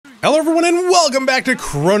Hello everyone and welcome back to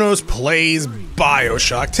Chronos Plays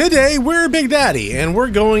Bioshock. Today we're Big Daddy and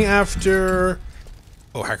we're going after...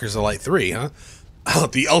 Oh, Hackers Delight 3, huh?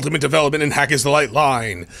 The ultimate development in Hackers Delight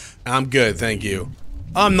line. I'm good, thank you.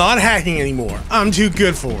 I'm not hacking anymore. I'm too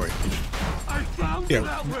good for it. I found you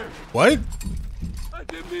that way. What? I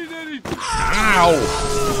didn't mean anything. Ow!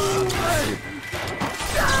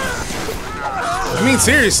 I mean,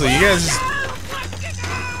 seriously, you guys...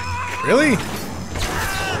 Really?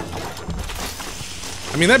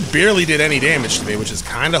 I mean, that barely did any damage to me, which is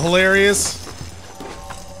kind of hilarious.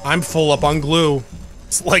 I'm full up on glue.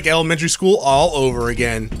 It's like elementary school all over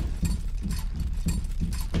again.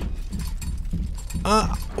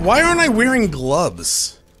 Why aren't I wearing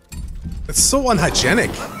gloves? It's so unhygienic.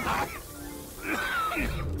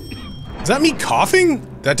 Is that me coughing?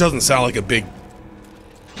 That doesn't sound like a Big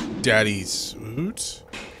Daddy's hoot.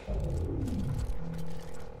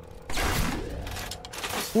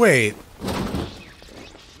 Wait.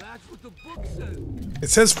 It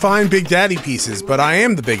says find Big Daddy pieces, but I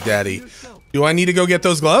am the Big Daddy. Do I need to go get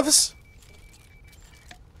those gloves?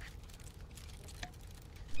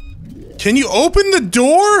 Can you open the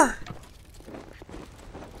door?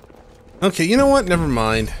 Okay, you know what? Never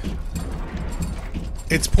mind.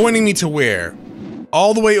 It's pointing me to where?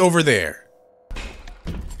 All the way over there.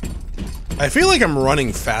 I feel like I'm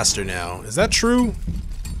running faster now. Is that true?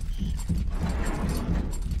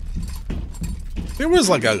 There was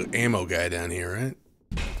like an ammo guy down here, right?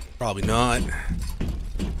 Probably not.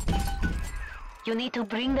 You need to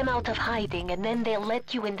bring them out of hiding and then they'll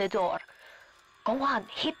let you in the door. Go on,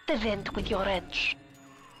 hit the vent with your wrench.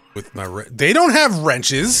 With my they don't have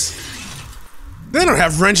wrenches. They don't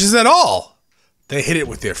have wrenches at all. They hit it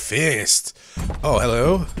with their fist. Oh,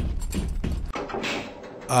 hello.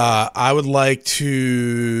 I would like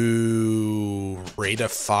to rate a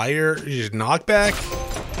fire knockback.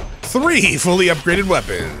 3 fully upgraded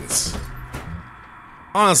weapons.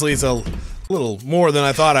 Honestly, it's a little more than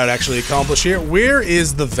I thought I'd actually accomplish here. Where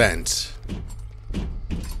is the vent?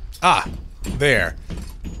 Ah, there.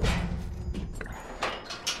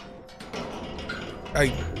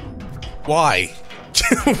 Why?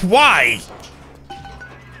 Why?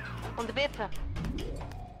 On the better.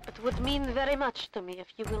 It would mean very much to me if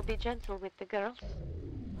you will be gentle with the girls.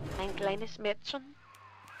 Ein kleines Mädchen.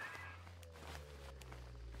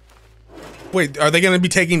 Wait, are they gonna be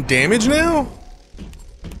taking damage now?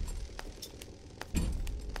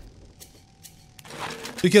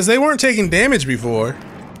 Because they weren't taking damage before.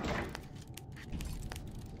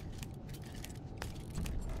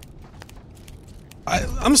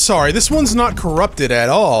 I'm sorry, this one's not corrupted at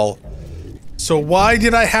all. So why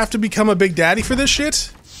did I have to become a Big Daddy for this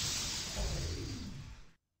shit?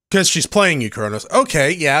 Because she's playing you, Chronos.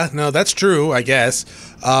 Okay, yeah, no, that's true, I guess.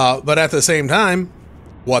 But at the same time,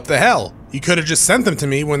 what the hell? You could have just sent them to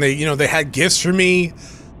me when they, you know, they had gifts for me.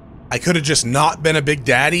 I could have just not been a Big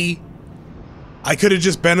Daddy. I could have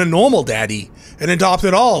just been a normal daddy and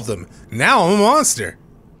adopted all of them. Now I'm a monster.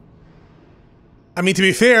 I mean, to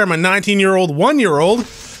be fair, I'm a 19-year-old, 1-year-old,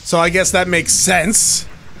 so I guess that makes sense.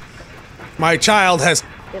 My child has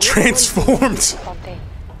transformed.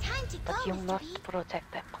 But you must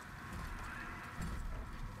protect them.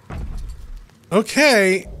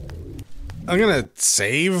 Okay. I'm gonna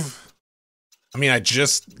save. I mean, I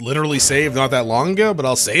just literally saved not that long ago, but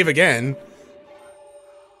I'll save again.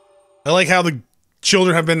 I like how the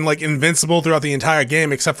children have been, like, invincible throughout the entire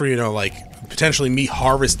game, except for, you know, like, potentially me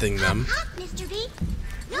harvesting them. Mr. B,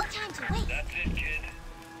 no time to wait. That's it, kid.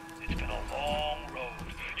 It's been a long road.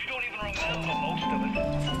 You don't even remember most of it.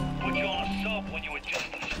 Put you on a sub when you were just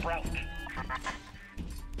a sprout.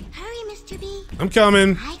 Hurry, Mr. B. I'm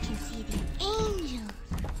coming. I can see the angels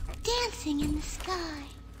dancing in the sky.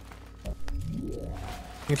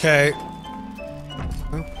 Okay.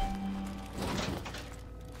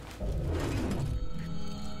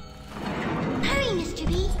 Hurry, Mr.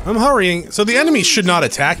 B. I'm hurrying. So the enemy should not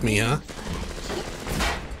attack me, huh?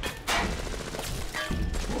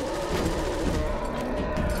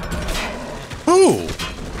 Who?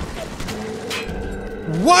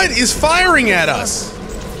 What is firing at us?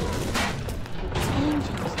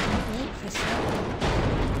 Angels don't wait for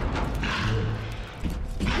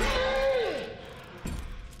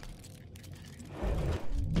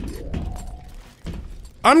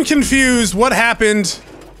I'm confused. What happened?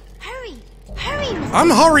 Hurry, hurry, Mr.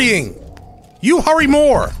 I'm hurrying. You hurry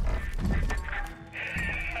more.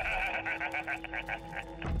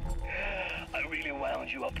 I really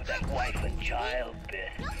wound you up with that wife and child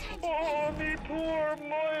bit. Oh, me poor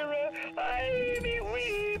Moira. I me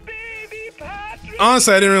wee baby Patrick.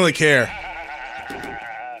 Honestly, I didn't really care.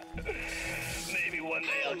 Maybe one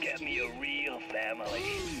day I'll get me a real family.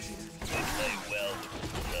 They play well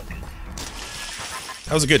with suckers.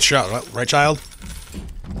 That was a good shot, right, child?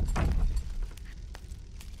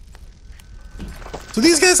 So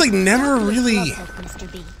these guys like never really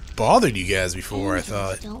bothered you guys before, I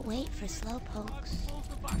thought. Don't wait for slowpokes.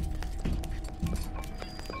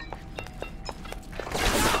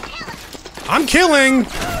 I'm killing!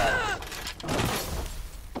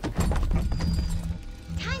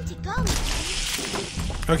 Time to go.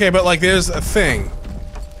 Okay, but like there's a thing.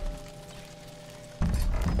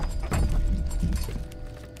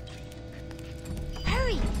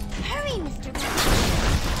 Hurry, hurry, Mr.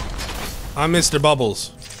 Bubbles. I'm Mr.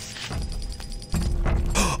 Bubbles.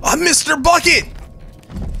 I'm Mr. Bucket!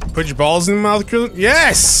 Put your balls in the mouth, Krillin.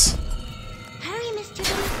 Yes! Hurry, Mr.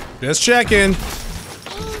 Bubbles. Just checking.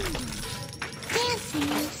 Dancing in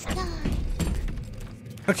the sky.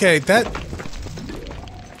 Okay, that...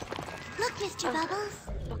 Look, Mr. Bubbles.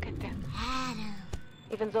 Look at them. Adam.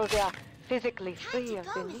 Even though they are physically free of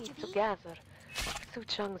go, the Mr. need to B. gather, Su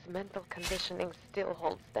Chung's mental conditioning still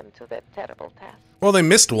holds them to their terrible task. Well, they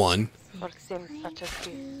missed one. For sins such as this,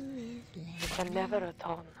 they can never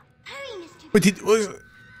atone. Hurry, Mr. But did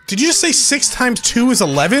you just say 6 times 2 is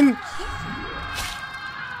 11?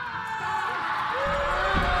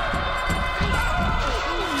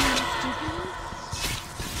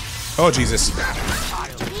 Oh, Jesus.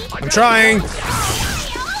 I'm trying.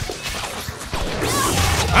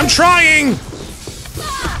 I'm trying!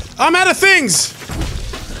 I'm out of things!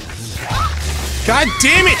 God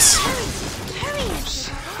damn it!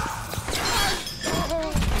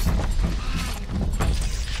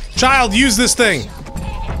 Child, use this thing!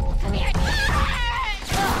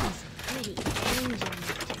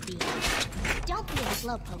 Don't be a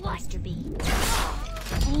slowpoke, Mr. B.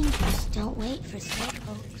 Angels don't wait for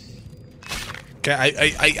slowpokes. Okay,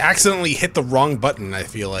 I accidentally hit the wrong button, I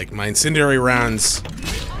feel like. My incendiary rounds...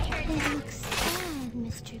 Thanks, sad,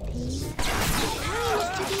 Mr. B. Hurry,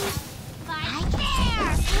 Mr. B.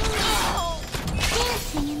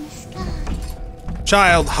 Dancing in the sky.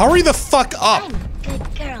 Child, hurry the fuck up! I'm a good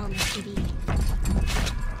girl, Mr. B.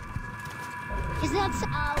 Is that so?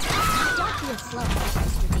 Don't be a slowpoke,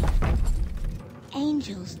 Mr. B.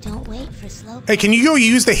 Angels don't wait for slowpokes. Hey, can you go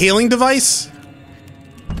use the healing device?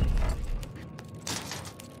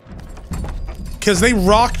 Because they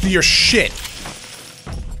rocked your shit.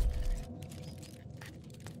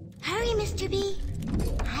 Hurry, Mr. B.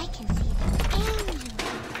 I can see the angels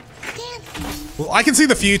dancing. Well, I can see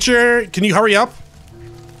the future. Can you hurry up?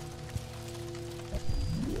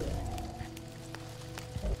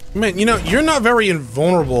 Man, you know, you're not very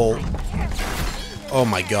invulnerable. Oh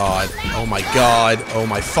my god. Oh my god. Oh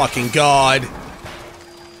my fucking god.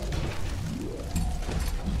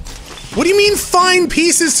 What do you mean find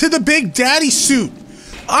pieces to the Big Daddy suit?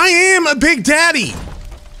 I am a Big Daddy!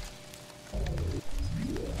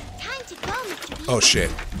 Time to go, Mr. B. Oh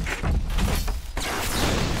shit.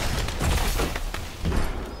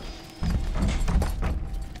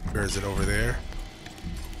 Where is it, over there?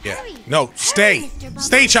 Yeah. Hurry. No, stay! Hurry, Mr. Bubbles.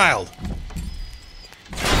 Stay, child!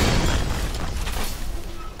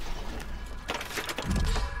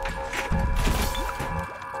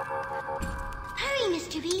 Hurry,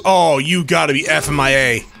 Mr. B. Oh, you gotta be effing my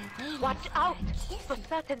A. Watch out! For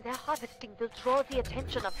certain, their harvesting will draw the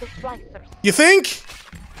attention of the slicers. You think?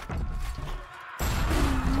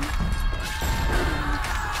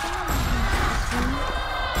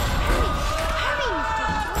 Hurry,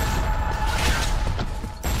 Mr.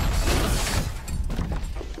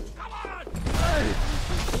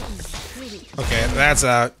 Bubbles. Okay, that's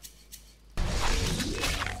out.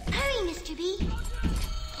 Hurry, Mr. B.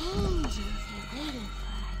 Angels are waiting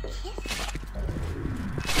for our kisses.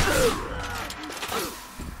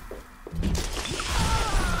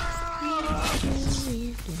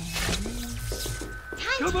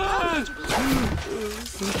 Come on!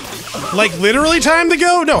 Like, literally time to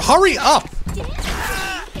go? No, hurry up!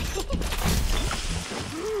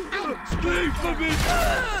 Leave for me!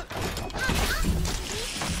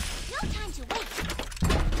 No time to wait.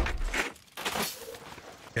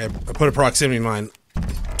 Okay, I put a proximity mine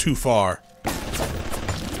too far.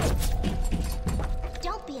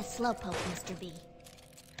 Don't be a slowpoke, Mr. B.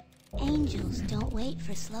 Angels don't wait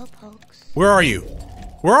for slowpokes. Where are you?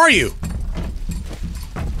 Where are you?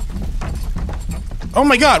 Oh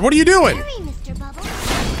my god, what are you doing? Hurry, Mr. Bubbles.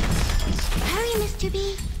 Hurry, Mr.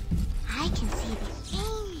 B. I can see the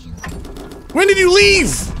angels. When did you leave?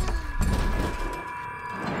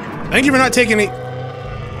 Thank you for not taking it.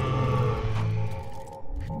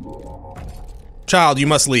 Child, you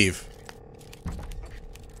must leave.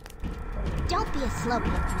 Don't be a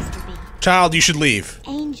slowpoke, Mr. B. Child, you should leave.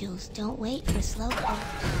 Angels don't wait for slowpokes.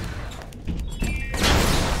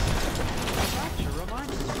 Rapture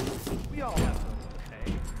reminds us, we all have those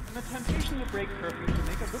today, and the temptation to break curfew to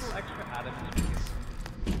make a little extra out of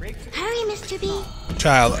it. Hurry, Mr. B.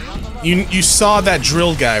 Child, you saw that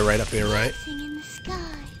drill guy right up there, right? Sing in the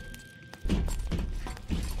sky.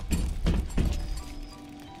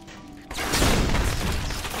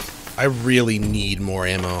 I really need more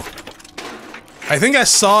ammo. I think I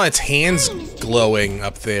saw its hands glowing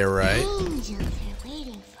up there, right? Angels are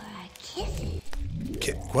waiting for our kisses.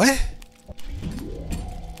 What?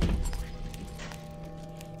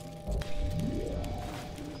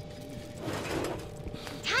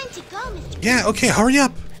 Time to go, Mr. B. Yeah, okay, hurry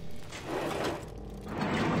up.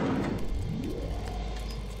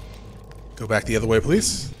 Go back the other way,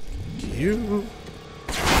 please. You.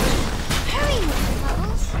 Hurry, Mr.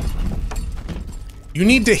 Bubbles. You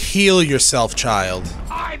need to heal yourself, child.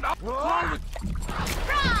 I'm a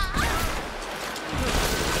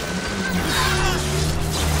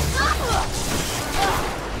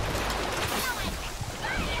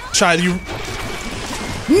Child, you.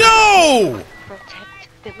 No! Protect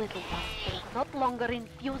the little ones. They are not longer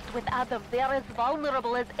infused with Adam. They are as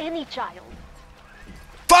vulnerable as any child.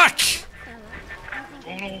 Fuck!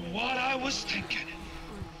 Don't know what I was thinking.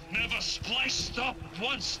 Never spliced up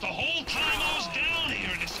once the whole time I was down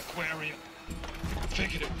here in this aquarium.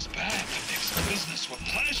 Figured it was bad to mix business with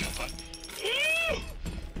pleasure, but... Ew!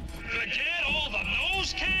 Forget all the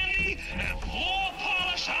nose candy and floor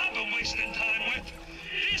polish I've been wasting time with.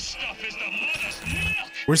 This stuff is the mother's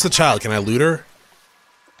milk! Where's the child? Can I loot her?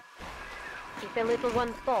 If a little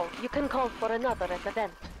one falls, you can call for another at the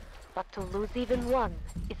vent. But to lose even one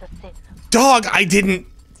is a sin. Dog, I didn't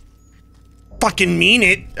fucking mean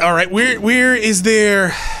it. All right, where is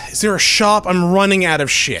there a shop? I'm running out of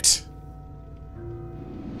shit.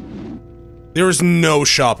 There is no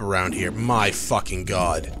shop around here. My fucking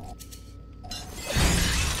god.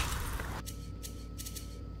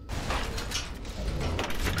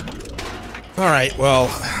 All right, well.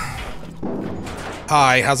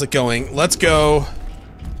 Hi, how's it going? Let's go.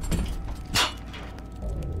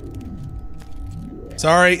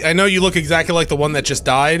 Sorry, I know you look exactly like the one that just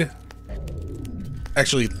died.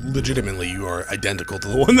 Actually, legitimately, you are identical to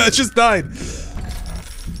the one that just died.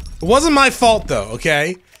 It wasn't my fault, though,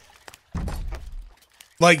 okay?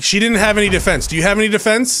 Like, she didn't have any defense. Do you have any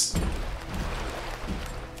defense?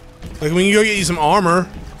 Like, we can go get you some armor.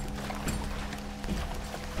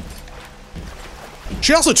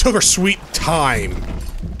 She also took her sweet time.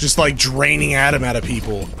 Just, like, draining Adam out of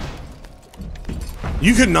people.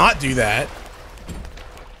 You could not do that.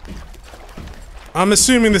 I'm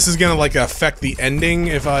assuming this is gonna, like, affect the ending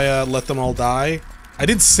if I, let them all die. I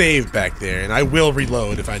did save back there, and I will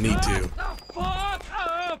reload if I need to.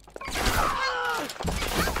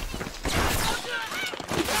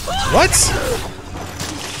 What?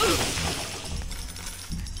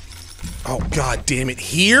 Oh, god damn it.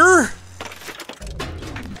 Here?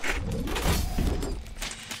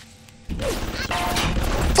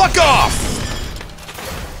 Fuck off!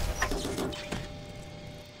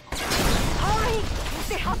 Hurry!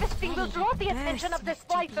 The harvesting will draw the attention of the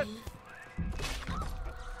splicers.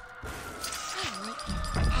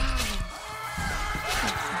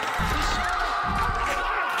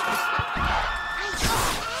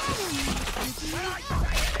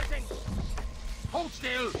 hold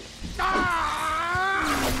still.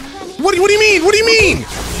 What do you mean? What do you mean?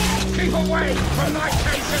 Keep away from my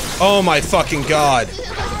cases. Oh my fucking god.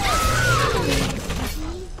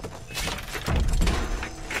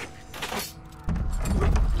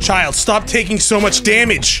 Child, stop taking so much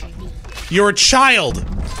damage. You're a child.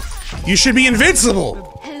 You should be invincible.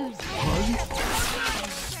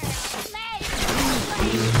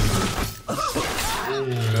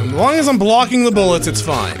 As long as I'm blocking the bullets, it's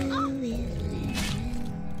fine.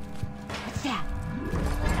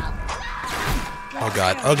 Oh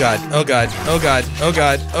god, oh god, oh god, oh god, oh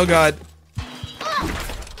god, oh god.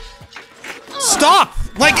 Stop!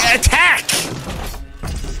 Like, attack!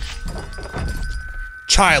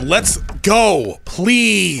 Child, let's go,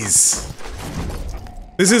 please.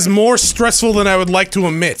 This is more stressful than I would like to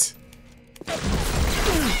admit.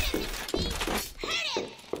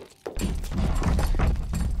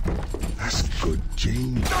 That's good,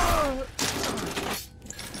 Gene.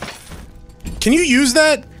 Can you use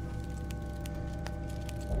that?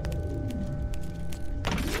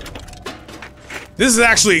 This is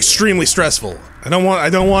actually extremely stressful. I don't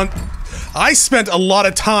want. I spent a lot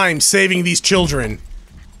of time saving these children.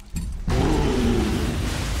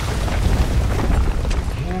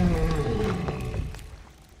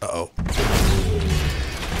 Uh-oh.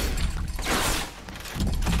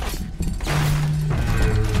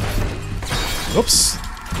 Oops.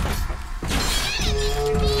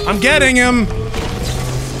 I'm getting him!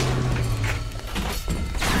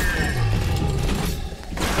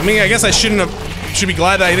 I mean, I guess I should be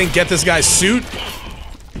glad that I didn't get this guy's suit.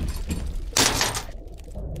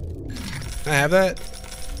 Can I have that?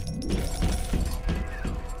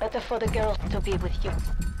 Better for the girls to be with you.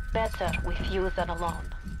 Better with you than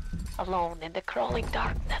alone. Alone in the crawling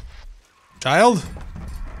darkness. Child?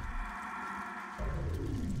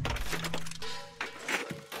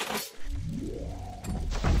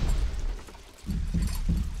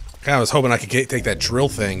 I was hoping I could take that drill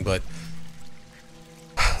thing, but...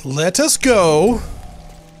 Let us go.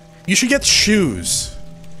 You should get shoes.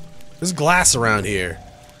 There's glass around here.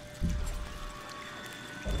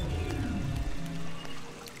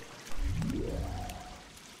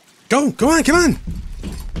 Go on, come on.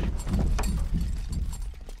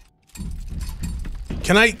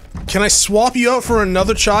 Can I swap you out for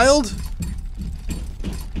another child?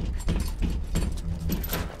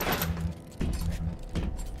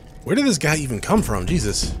 Where did this guy even come from?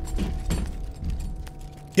 Jesus.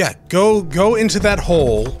 Yeah, go into that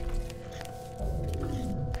hole.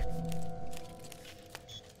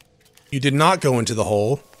 You did not go into the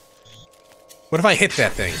hole. What if I hit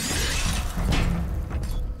that thing?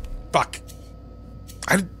 Fuck.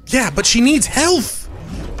 Yeah, but she needs health.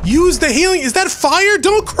 Use the healing. Is that fire?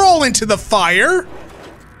 Don't crawl into the fire.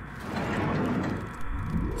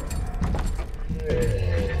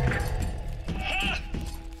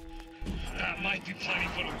 That might be plenty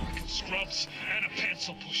for the working scrubs and the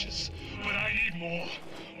pencil pushers, but I need more.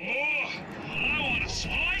 More. I want to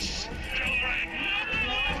splice till there ain't nothing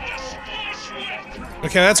left to splice with.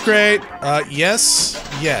 Okay, that's great. Yes.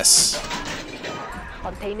 Yes.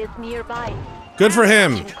 Fontaine is nearby. Good for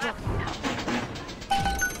him.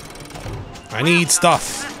 I need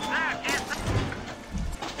stuff.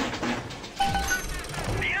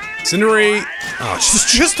 Cindery. Oh,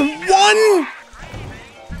 just one?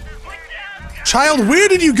 Child, where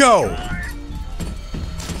did you go?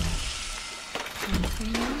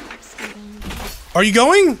 Are you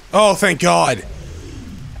going? Oh, thank God.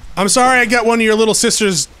 I'm sorry I got one of your little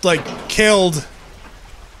sisters, like, killed.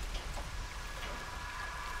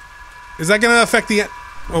 Is that gonna affect the...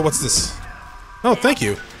 Oh, what's this? Oh, thank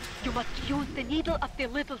you. You must use the needle of the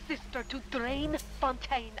little sister to drain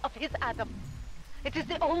Fontaine of his Adam. It is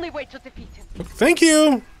the only way to defeat him. Thank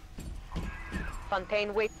you.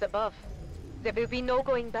 Fontaine waits above. There will be no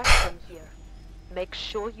going back from here. Make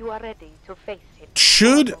sure you are ready to face him.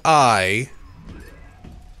 Should I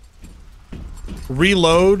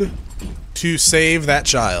reload to save that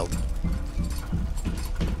child?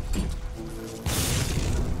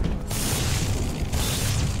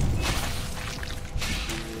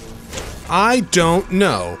 I don't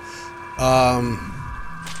know.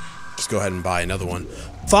 Just go ahead and buy another one.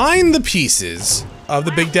 Find the pieces of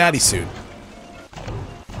the Big Daddy suit.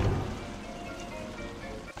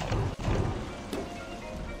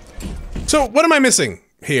 So, what am I missing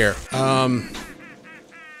here?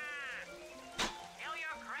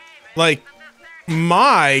 Like,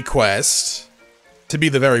 my quest to be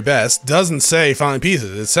the very best doesn't say find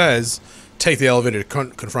pieces. It says take the elevator to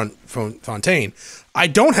confront Fontaine. I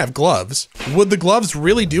don't have gloves. Would the gloves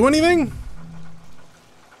really do anything?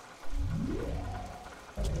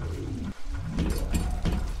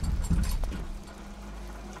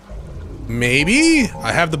 Maybe.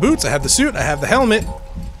 I have the boots, I have the suit, I have the helmet.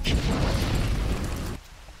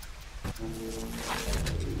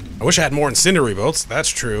 I wish I had more incendiary bolts, that's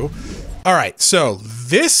true. Alright, so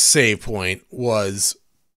this save point was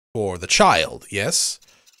for the child, yes?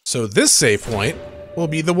 So this save point will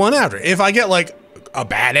be the one after. If I get, like, a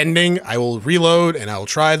bad ending, I will reload and I will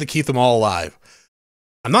try to keep them all alive.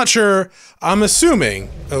 I'm not sure. I'm assuming,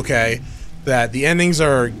 okay, that the endings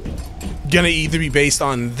are gonna either be based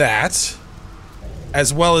on that,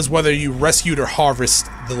 as well as whether you rescued or harvest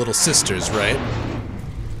the little sisters, right?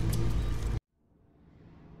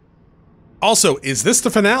 Also, is this the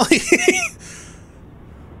finale?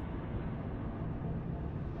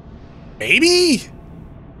 Maybe?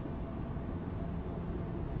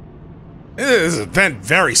 This has been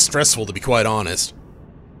very stressful, to be quite honest.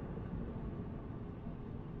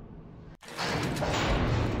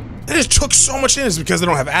 It just took so much damage because they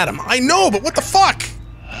don't have Adam. I know, but what the fuck?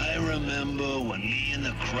 I remember when me and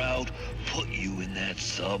the crowd put you in that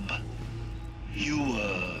sub. You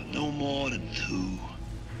were no more than 2.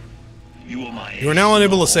 You were my... You are now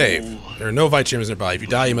unable to save. There are no vitamins nearby. If you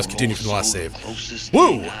die, you must continue from the last save.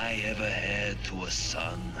 Woo! I ever had to a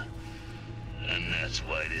son. And that's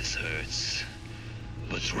why this hurts.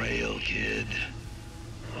 Betrayal, kid.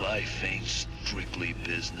 Life ain't strictly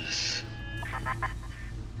business.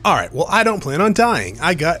 Alright, well, I don't plan on dying.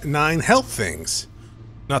 I got 9 health things.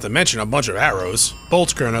 Not to mention a bunch of arrows.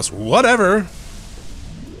 Bolts, Chronos, whatever.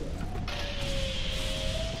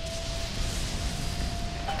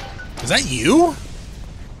 Is that you?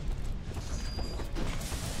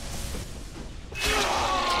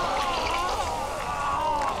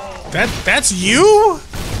 That's you?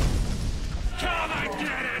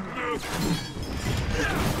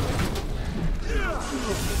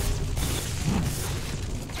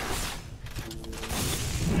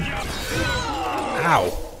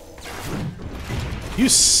 Ow. You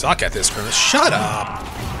suck at this, Chronos. Shut up.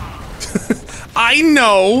 I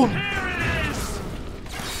know.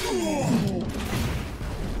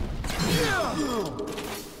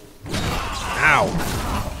 Ow.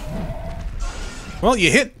 Well, you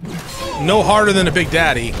hit no harder than a Big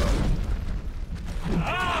Daddy.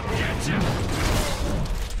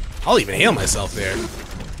 I'll even heal myself there.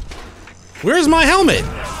 Where's my helmet?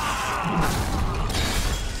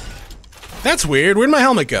 That's weird. Where'd my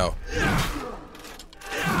helmet go?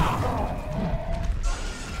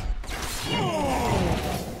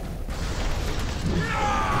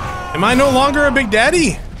 Am I no longer a Big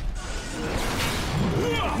Daddy?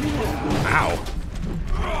 Ow.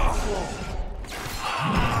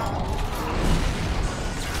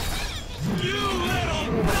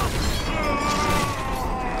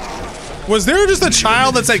 Was there just a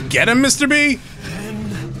child that said, "Get him, Mr. B"?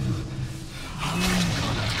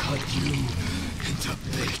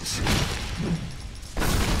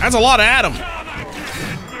 That's a lot of Adam. You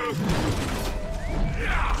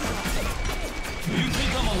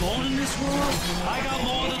think I'm alone in this world? I got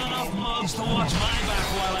more than enough mugs to watch my back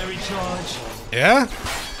while I recharge. Yeah?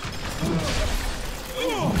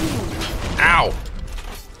 Ow.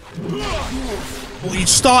 Will you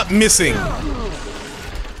stop missing?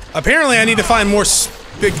 Apparently I need to find more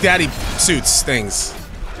Big Daddy suits things.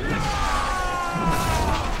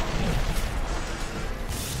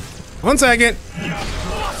 One second.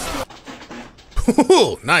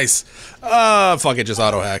 Ooh, nice. Fuck it, just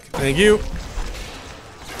auto hack. Thank you.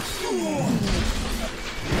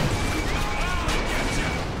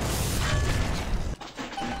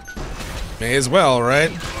 May as well,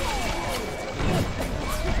 right?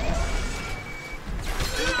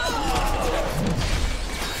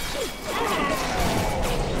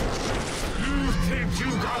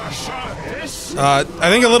 I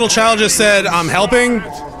think a little child just said, "I'm helping."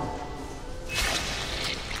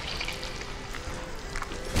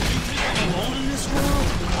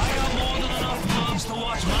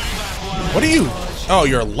 What are you? Oh,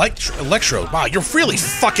 you're electro. Wow, you're really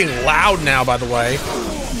fucking loud now, by the way.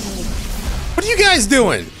 What are you guys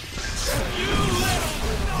doing?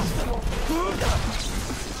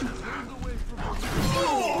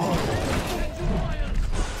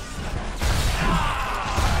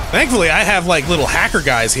 Thankfully, I have like little hacker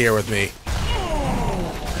guys here with me.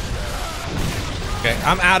 Okay,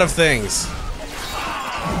 I'm out of things.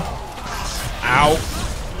 Ow.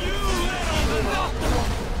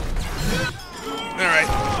 Alright,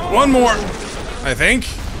 one more, I think.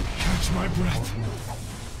 Catch my breath.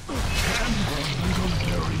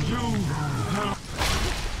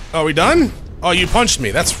 Oh, we done? Oh, you punched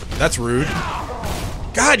me. That's rude.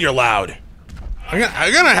 God, you're loud. I'm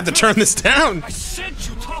gonna have to turn this down. I sent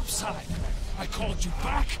you topside. I called you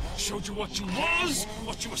back, showed you what you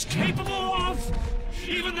was capable of.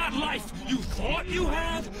 Even that life you thought you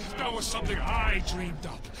had, that was something I dreamed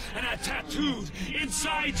up and had tattooed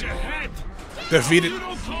inside your head. Defeated.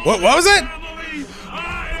 What was it?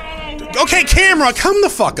 Okay, camera, come the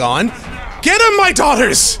fuck on. Get him, my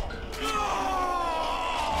daughters.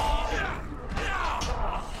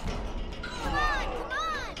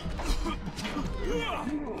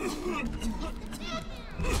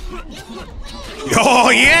 Oh,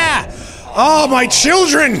 yeah! Oh, my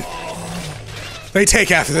children! They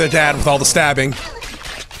take after their dad with all the stabbing.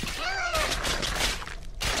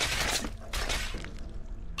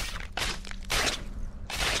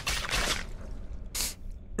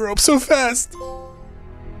 You're up so fast.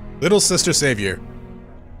 Little sister savior.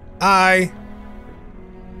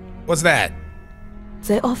 What's that?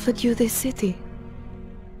 They offered you this city.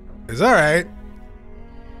 It's alright.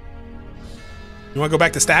 You wanna go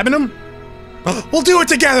back to stabbing him? We'll do it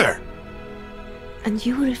together! And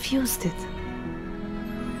you refused it.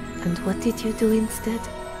 And what did you do instead?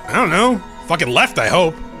 I don't know. Fucking left, I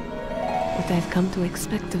hope. What I've come to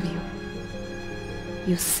expect of you.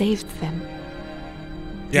 You saved them.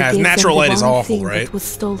 Yeah, his You gave natural them light the is one awful, thing right? that was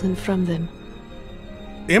stolen from them.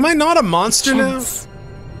 Am I not a monster now? Chance.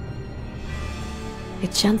 A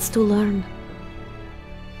chance to learn.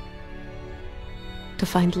 To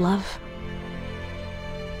find love.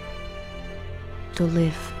 to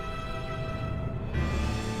live.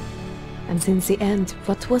 And in the end,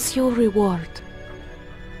 what was your reward?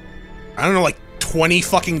 I don't know, like 20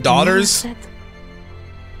 fucking daughters? Never said.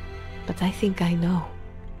 But I think I know.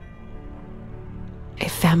 A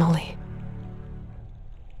family.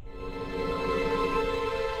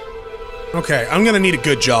 Okay, I'm gonna need a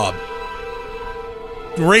good job.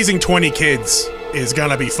 Raising 20 kids is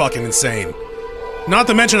gonna be fucking insane. Not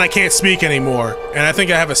to mention I can't speak anymore, and I think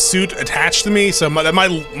I have a suit attached to me, so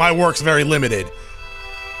my work's very limited.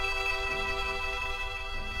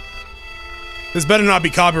 This better not be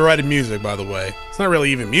copyrighted music, by the way. It's not really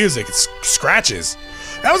even music, it's scratches.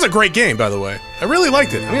 That was a great game, by the way. I really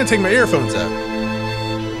liked it. I'm gonna take my earphones out.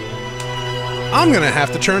 I'm gonna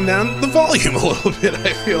have to turn down the volume a little bit,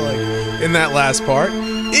 I feel like, in that last part.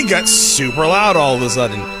 It got super loud all of a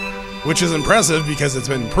sudden, which is impressive because it's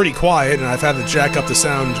been pretty quiet and I've had to jack up the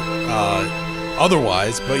sound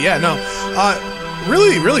otherwise. But yeah, no,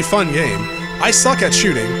 really, really fun game. I suck at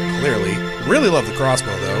shooting, clearly. Really love the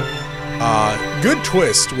crossbow, though. Good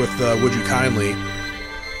twist with Would You Kindly.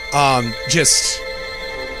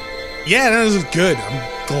 Yeah, that was good.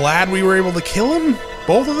 I'm glad we were able to kill him,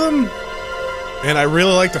 both of them. And I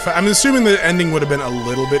really like the fact, I'm assuming the ending would have been a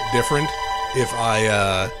little bit different if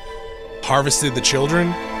I harvested the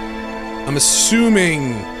children. I'm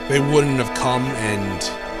assuming they wouldn't have come and,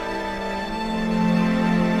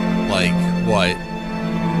 like, what,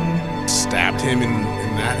 stabbed him in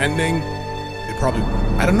that ending? They probably,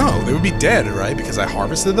 I don't know, they would be dead, right? Because I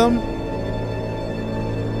harvested them?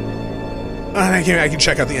 I can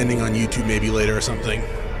check out the ending on YouTube maybe later or something.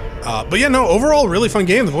 But yeah, no, overall, really fun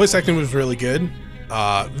game. The voice acting was really good.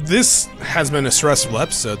 This has been a stressful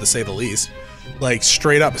episode, to say the least. Like,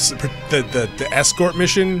 straight up, the escort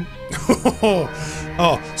mission,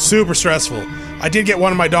 oh, super stressful. I did get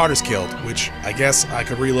one of my daughters killed, which I guess I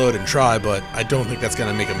could reload and try, but I don't think that's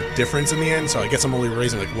gonna make a difference in the end, so I guess I'm only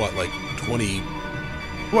raising, like, what, like 20...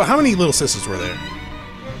 Well, how many little sisters were there?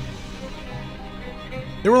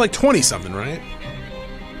 There were like 20-something, right?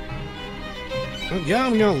 Yeah,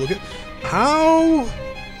 I'm gonna look at how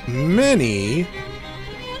many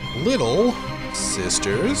little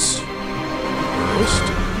sisters first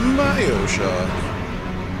Bioshock.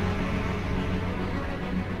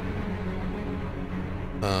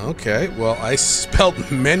 Okay, well, I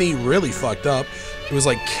spelled many really fucked up. It was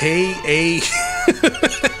like K-A-6?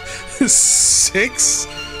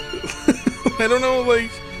 I don't know,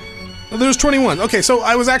 like... There's 21. Okay, so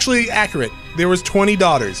I was actually accurate. There was 20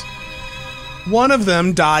 daughters. One of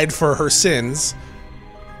them died for her sins,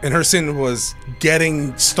 and her sin was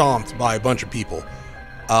getting stomped by a bunch of people.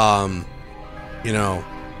 You know,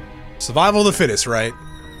 survival of the fittest, right?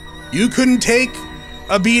 You couldn't take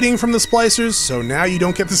a beating from the splicers, so now you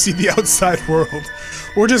don't get to see the outside world.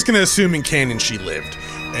 We're just gonna assume in canon she lived,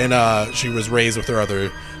 and she was raised with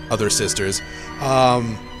her other sisters.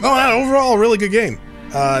 Overall, really good game.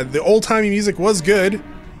 The old-timey music was good.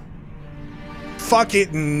 Fuck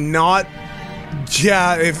it, not...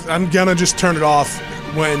 Yeah, if I'm gonna just turn it off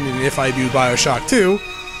when and if I do Bioshock 2.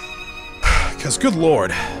 Because, good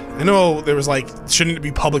lord. I know there was like, shouldn't it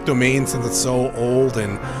be public domain since it's so old,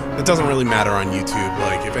 and it doesn't really matter on YouTube.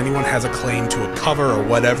 Like, if anyone has a claim to a cover or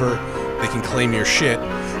whatever, they can claim your shit.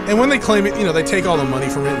 And when they claim it, you know, they take all the money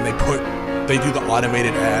from it and they do the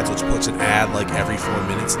automated ads, which puts an ad like every 4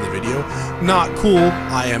 minutes in the video. Not cool,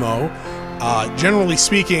 IMO. Generally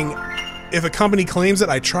speaking, if a company claims it,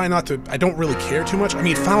 I try not to, I don't really care too much. I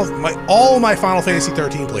mean, all my Final Fantasy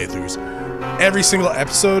 13 playthroughs, every single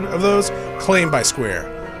episode of those, claimed by Square.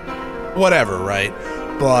 Whatever, right?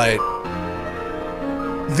 But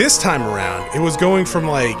this time around, it was going from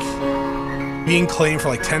like being claimed for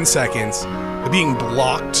like 10 seconds to being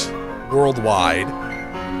blocked worldwide.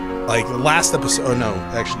 Like the last episode, oh no,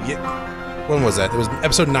 actually, yeah, when was that? It was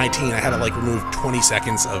episode 19. I had to like remove 20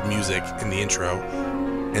 seconds of music in the intro.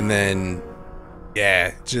 And then,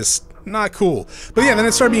 yeah, just not cool. But yeah, then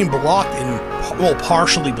it started being blocked and, well,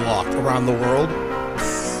 partially blocked around the world.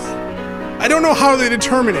 I don't know how they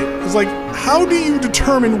determine it. It's like, how do you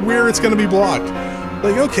determine where it's going to be blocked?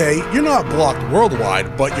 Like, okay, you're not blocked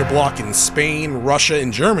worldwide, but you're blocked in Spain, Russia,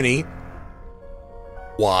 and Germany.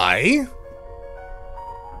 Why?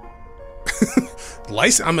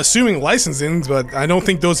 I'm assuming licensing, but I don't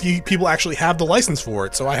think those people actually have the license for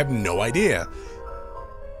it, so I have no idea.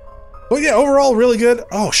 But yeah, overall, really good.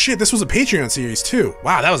 Oh shit, this was a Patreon series too.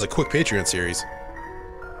 Wow, that was a quick Patreon series.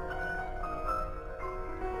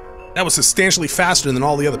 That was substantially faster than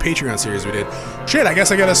all the other Patreon series we did. Shit, I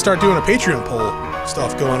guess I gotta start doing a Patreon poll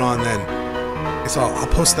stuff going on then. So I'll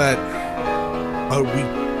post that.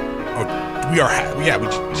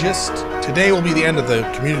 today will be the end of the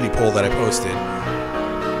community poll that I posted.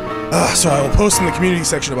 So I will post in the community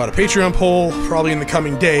section about a Patreon poll, probably in the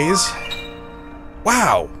coming days.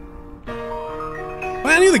 Wow. Well,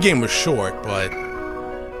 I knew the game was short, but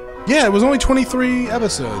yeah, it was only 23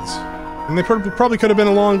 episodes. And they probably could have been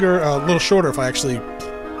a little shorter if I actually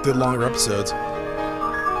did longer episodes.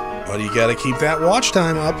 But you gotta keep that watch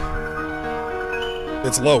time up.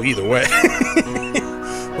 It's low either way.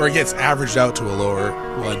 Or it gets averaged out to a lower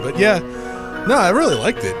one. But yeah, no, I really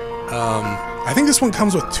liked it. I think this one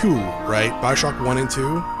comes with 2, right? Bioshock 1 and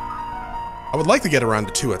 2. I would like to get around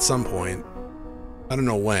to 2 at some point. I don't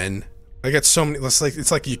know when. I get so many, it's like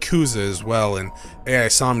Yakuza as well, and AI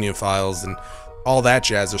Somnia Files, and all that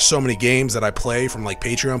jazz. There's so many games that I play from like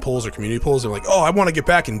Patreon polls or community polls. They're like, oh, I want to get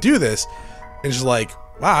back and do this. And just like,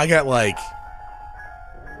 wow, I got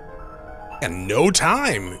no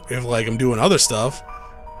time if like I'm doing other stuff.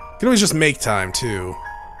 You can always just make time too.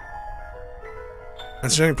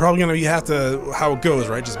 That's probably gonna how it goes,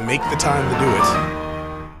 right? Just make the time to do it.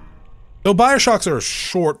 Though Bioshocks are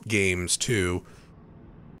short games too.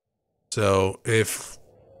 So if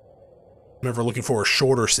I'm ever looking for a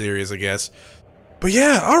shorter series, I guess. But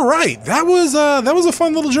yeah, all right, that was a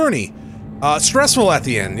fun little journey. Stressful at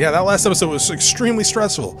the end. Yeah, that last episode was extremely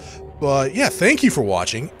stressful. But yeah, thank you for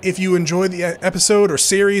watching. If you enjoyed the episode or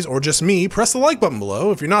series or just me, press the like button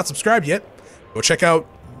below. If you're not subscribed yet, go check out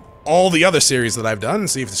all the other series that I've done and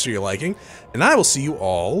see if it's you're liking. And I will see you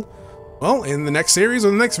all, well, in the next series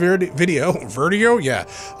or the next video, yeah.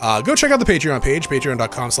 Go check out the Patreon page,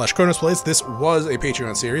 patreon.com/ChronosPlays. This was a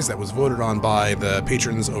Patreon series that was voted on by the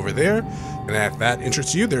patrons over there. And if that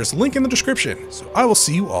interests you, there's a link in the description. So I will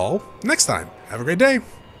see you all next time. Have a great day.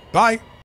 Bye.